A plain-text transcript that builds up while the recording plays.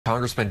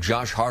Congressman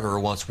Josh Harder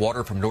wants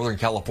water from Northern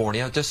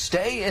California to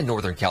stay in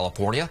Northern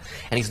California,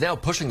 and he's now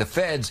pushing the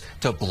feds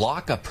to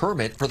block a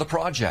permit for the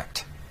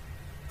project.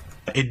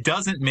 It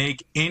doesn't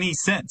make any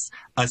sense,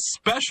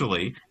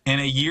 especially in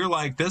a year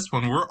like this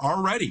when we're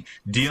already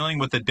dealing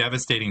with a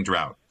devastating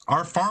drought.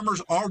 Our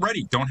farmers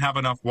already don't have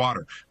enough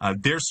water.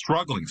 They're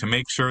struggling to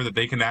make sure that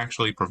they can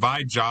actually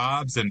provide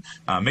jobs and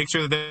make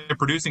sure that they're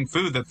producing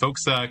food that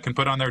folks can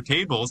put on their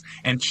tables.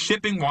 And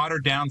shipping water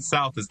down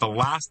south is the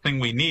last thing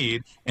we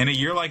need in a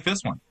year like this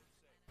one.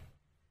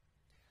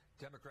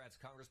 Democrats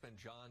Congressman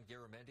John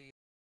Garamendi